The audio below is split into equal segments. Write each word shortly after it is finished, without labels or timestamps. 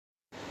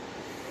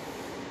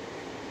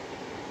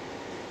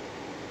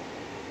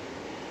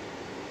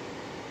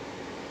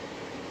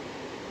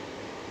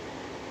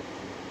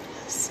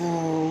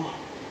So,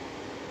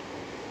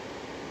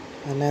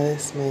 I know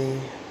this may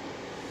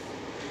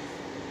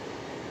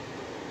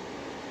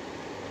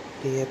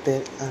be a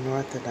bit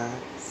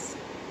unorthodox.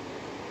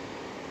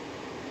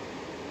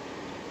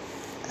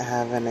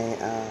 Having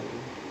a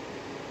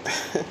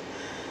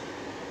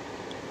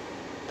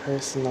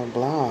personal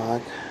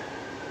blog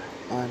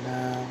on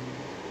a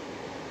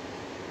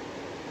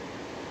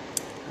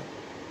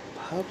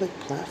public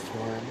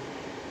platform.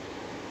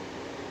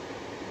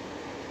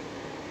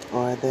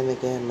 Or then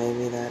again,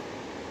 maybe that's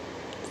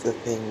the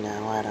thing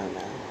now. I don't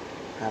know.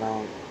 I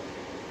don't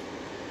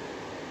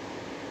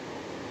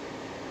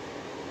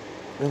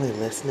really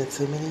listen to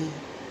too many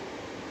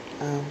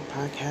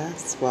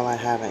podcasts. Well, I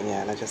haven't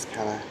yet. I just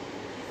kind of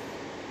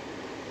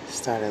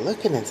started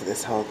looking into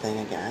this whole thing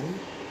again.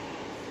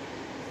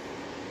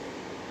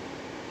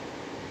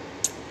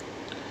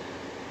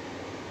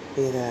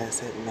 Be that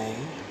as it may.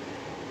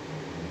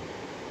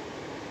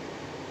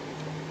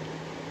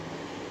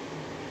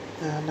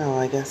 I don't know.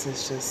 I guess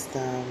it's just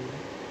a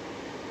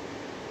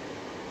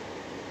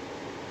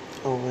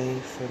way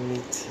for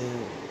me to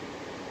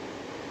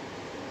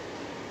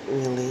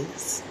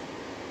release.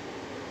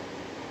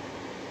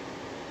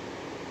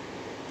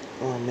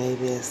 Or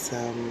maybe it's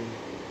some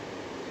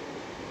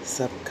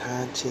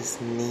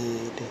subconscious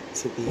need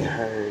to be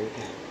heard,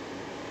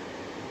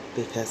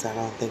 because I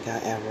don't think I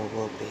ever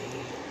will be.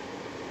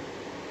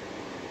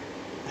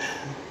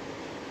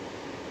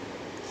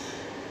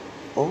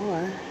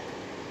 Or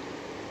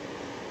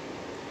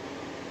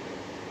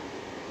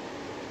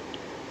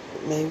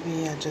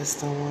maybe I just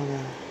don't want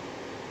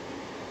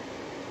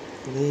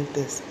to leave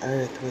this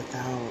earth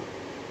without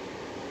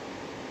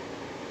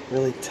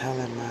really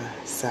telling my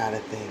side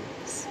of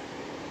things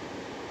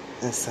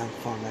in some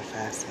form or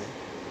facet.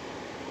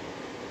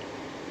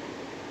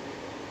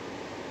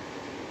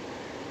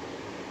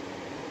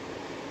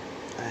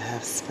 I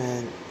have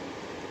spent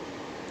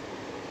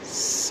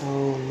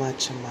so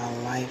much of my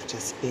life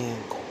just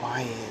being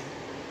quiet,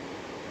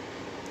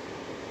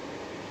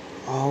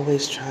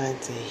 always trying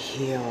to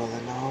heal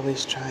and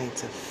always trying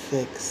to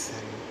fix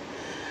and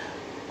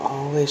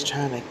always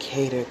trying to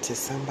cater to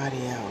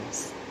somebody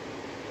else,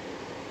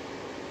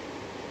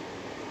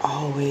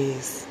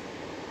 always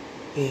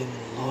being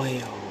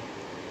loyal.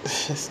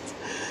 Just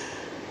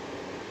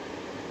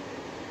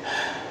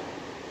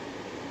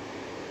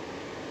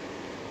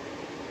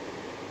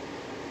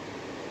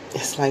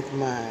it's like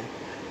my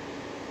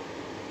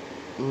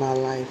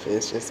life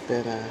has just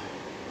been a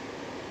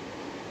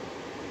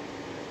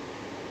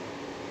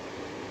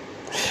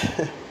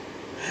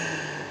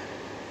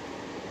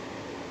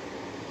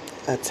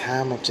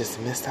time of just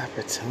missed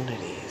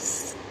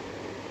opportunities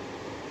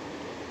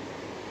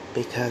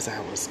because I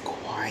was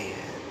quiet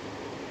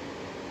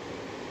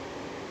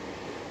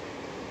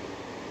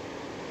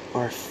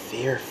or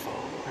fearful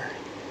or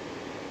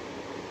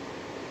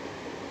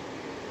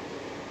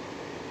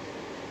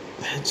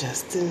I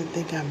just didn't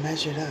think I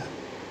measured up.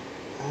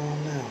 I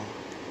don't know.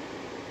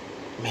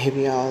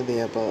 Maybe all of the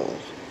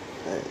above,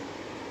 but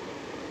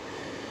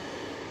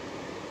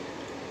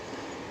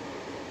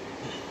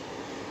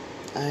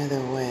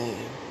either way,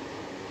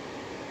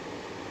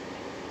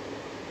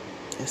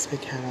 it's been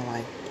kind of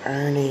like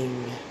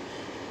burning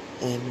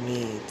in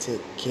me to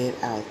get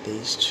out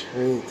these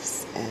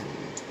truths, and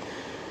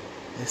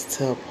it's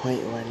to a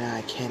point where now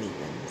I can't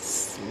even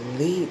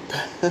sleep.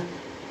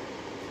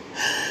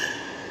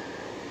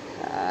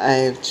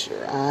 I've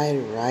tried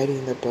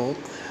writing the book,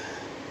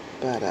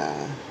 but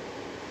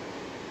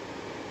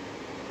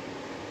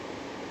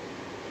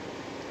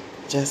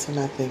just when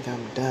I think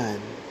I'm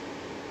done,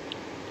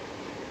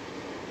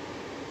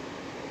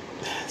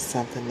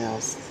 something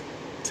else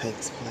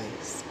takes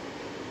place.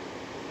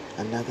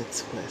 Another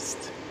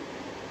twist.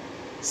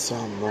 So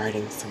I'm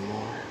writing some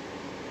more.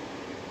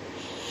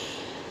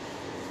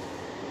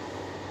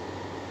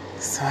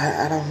 So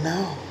I don't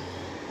know.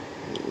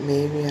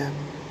 Maybe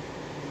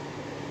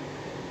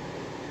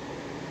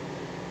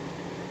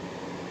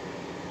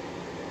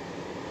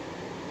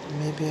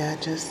I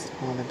just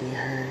want to be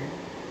heard.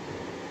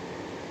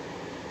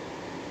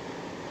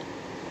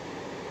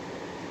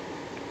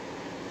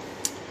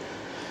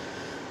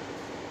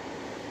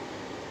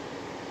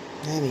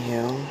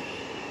 Anywho,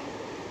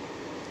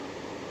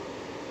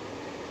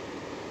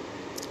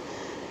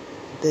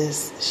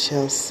 this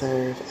shall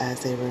serve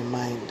as a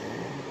reminder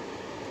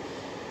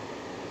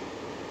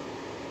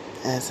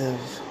as of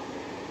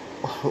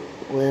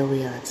where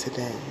we are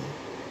today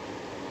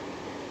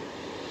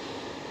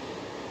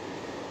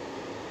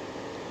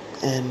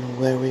and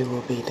where we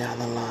will be down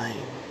the line.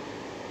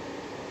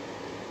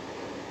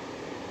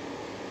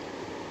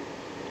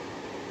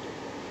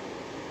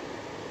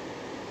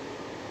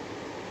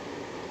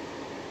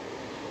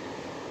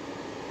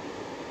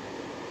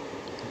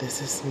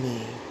 This is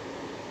me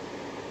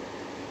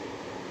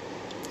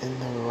in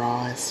the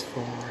rawest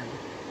form.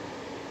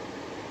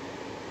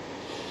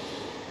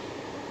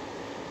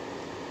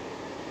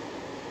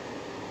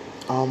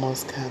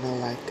 Almost kind of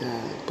like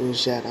a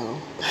Bugetto.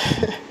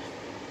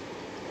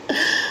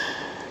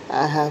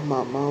 I have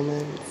my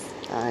moments.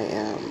 I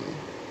am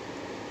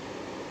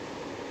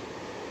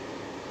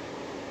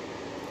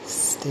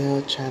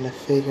Still trying to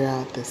figure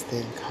out this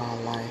thing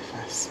called life,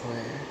 I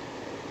swear.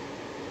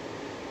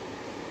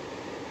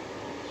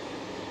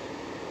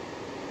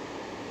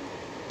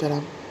 But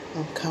I'm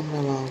coming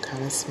along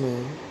kind of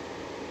smooth.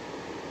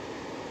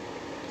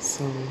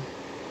 Some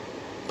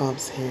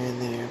bumps here and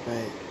there,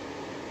 but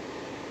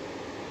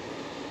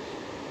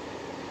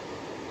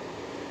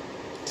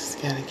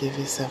just gotta give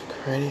yourself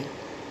credit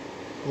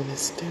when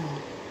it's due,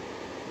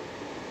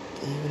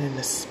 even in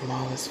the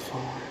smallest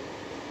form.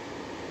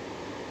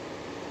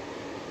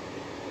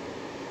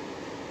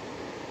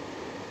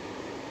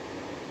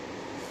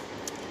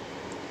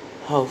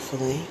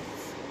 Hopefully,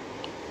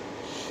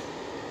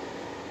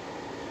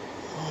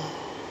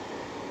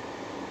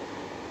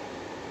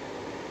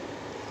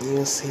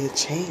 you'll see a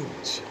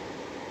change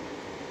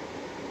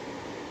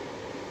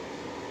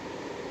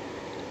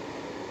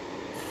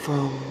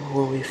from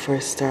when we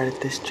first started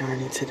this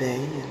journey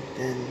today, and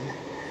then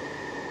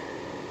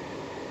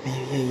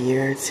maybe a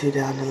year or two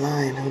down the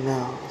line, who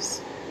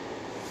knows?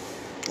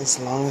 As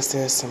long as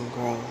there's some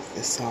growth,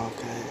 it's all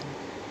good.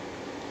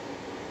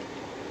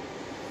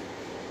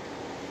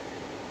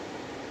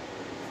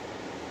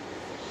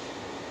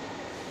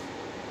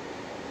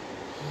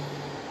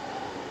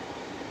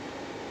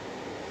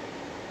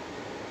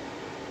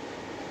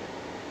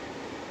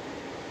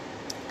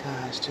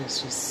 Gosh,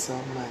 there's just so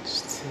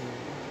much to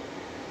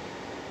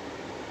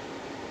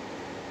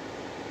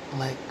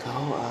let go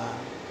of.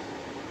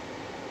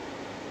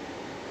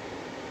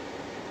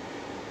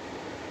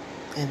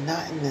 And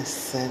not in the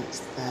sense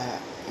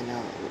that,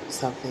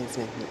 some things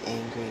make me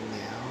angry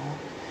now.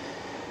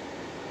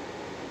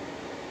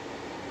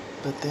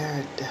 But there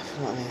are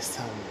definitely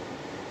some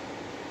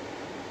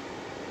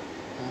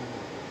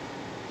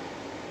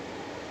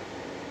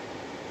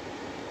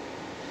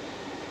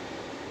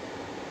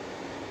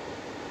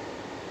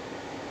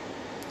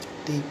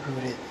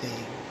deep-rooted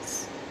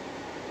things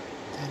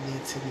that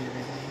need to be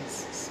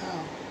released. So,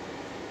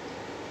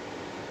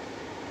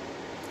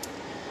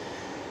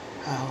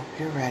 I hope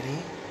you're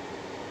ready.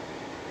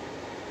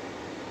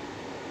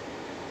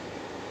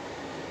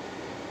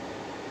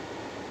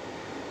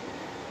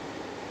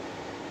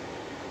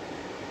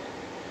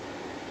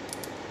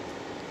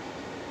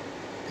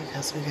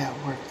 Because we got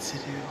work to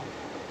do.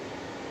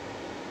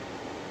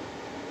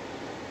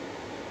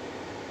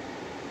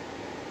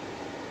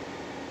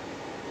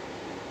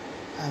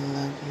 I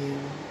love you.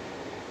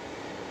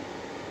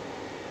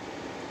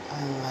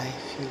 I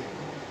like you.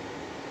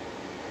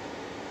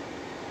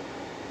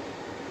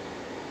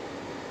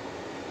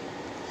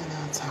 And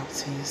I'll talk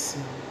to you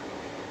soon.